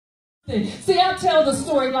See, I tell the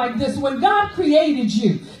story like this. When God created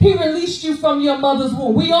you, He released you from your mother's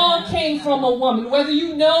womb. We all came from a woman. Whether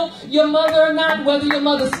you know your mother or not, whether your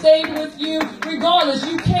mother stayed with you, regardless,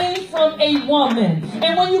 you came from a woman.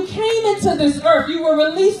 And when you came into this earth, you were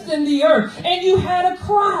released in the earth, and you had a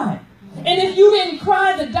cry. And if you didn't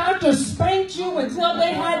cry, the doctor spanked you until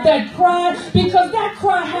they had that cry, because that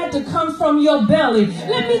cry had to come from your belly.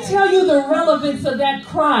 Let me tell you the relevance of that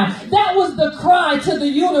cry. That was the cry to the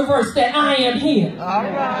universe that I am here. All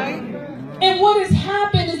right. And what has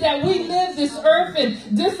happened is that we live this earth,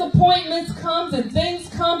 and disappointments comes and things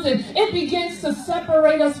comes, and it begins to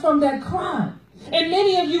separate us from that cry. And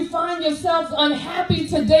many of you find yourselves unhappy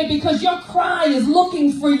today because your cry is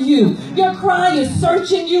looking for you. Your cry is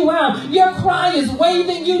searching you out. Your cry is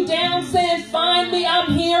waving you down, saying, find me,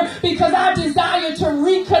 I'm here, because I desire to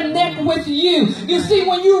reconnect with you. You see,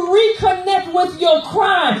 when you reconnect with your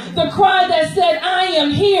cry, the cry that said, I am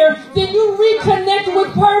here, then you reconnect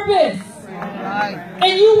with purpose.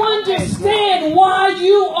 And you understand why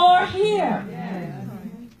you are here.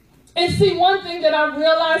 And see, one thing that I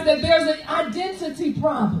realized, that there's an identity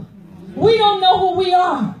problem. We don't know who we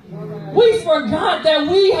are. We forgot that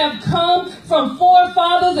we have come from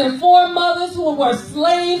forefathers and foremothers who were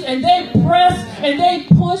slaves, and they pressed and they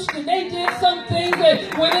pushed and they did some things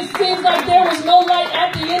that when it seems like there was no light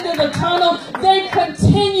at the end of the tunnel, they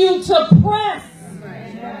continued to press.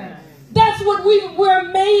 That's what we were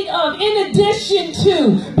made of, in addition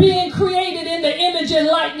to being created in the image and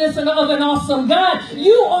likeness of an awesome God.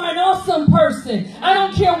 You are an awesome person. I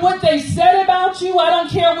don't care what they said about you. I don't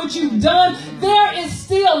care what you've done. There is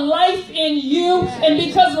still life in you. And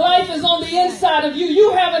because life is on the inside of you,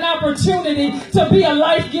 you have an opportunity to be a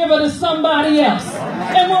life giver to somebody else.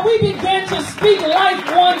 And when we begin to speak life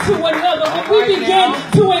one to another, when we begin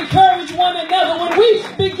to encourage one another, when we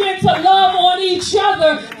begin to love on each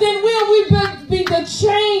other, then we'll be the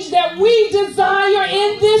change that we desire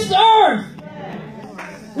in this earth.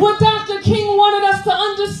 What Dr. King wanted us to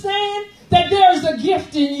understand, that there is a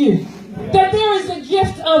gift in you. That there is a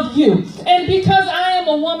gift of you. And because I am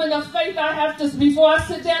a woman of faith, I have to, before I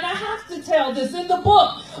sit down, I have to tell this. In the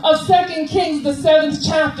book of 2 Kings, the 7th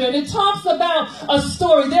chapter, and it talks about a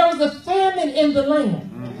story. There was a famine in the land.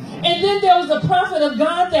 And then there was a prophet of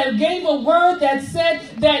God that gave a word that said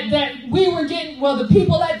that we were getting, well, the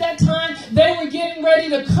people at that time, they were getting ready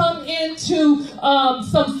to come into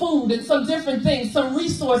some food and some different things, some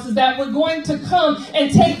resources that were going to come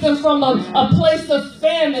and take them from a place of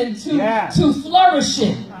famine to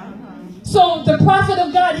flourishing. So the prophet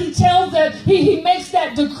of God, he tells that, he makes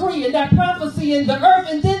that decree and that prophecy in the earth.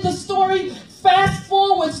 And then the story fast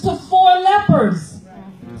forwards to 4 lepers.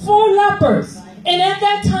 4 lepers. And at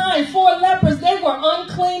that time, 4 lepers, they were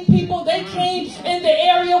unclean people. They came in the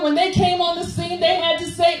area. When they came on the scene, they had to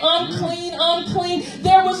say unclean, unclean.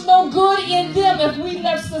 There was no good in them if we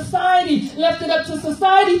left it up to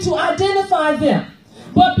society to identify them.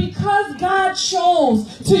 But because God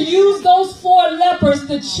chose to use those 4 lepers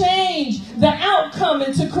to change the outcome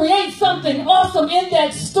and to create something awesome in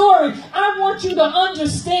that story, I want you to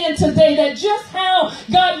understand today that just how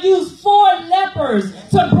God used 4 lepers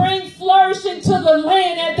to bring flourishing to the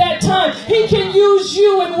land at that time, He can use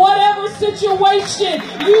you in whatever situation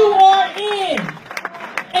you are in.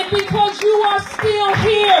 And because you are still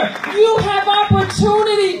here, you have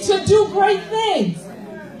opportunity to do great things.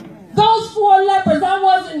 Those 4 lepers, I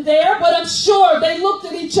wasn't there, but I'm sure they looked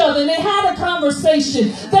at each other and they had a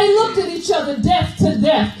conversation. They looked at each other, death to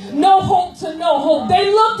death, no hope to no hope. They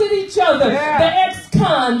looked at each other, the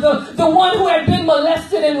ex-con, the one who had been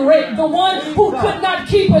molested and raped, the one who could not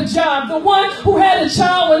keep a job, the one who had a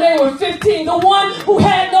child when they were 15, the one who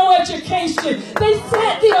had no education. They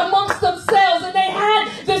sat there amongst themselves and they had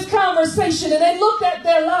this conversation and they looked at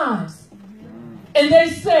their lives and they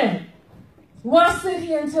said, why sit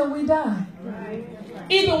here until we die?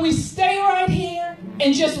 Either we stay right here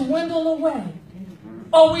and just dwindle away,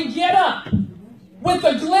 or we get up with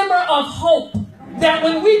a glimmer of hope that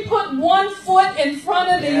when we put one foot in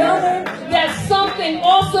front of the other, that something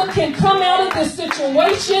awesome can come out of this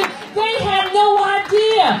situation. They had no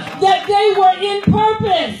idea that they were in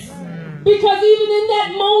purpose. Because even in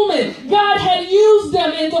that moment, God had used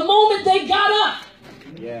them. In the moment they got up,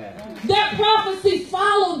 that prophecy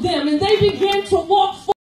followed them and they began to walk forward.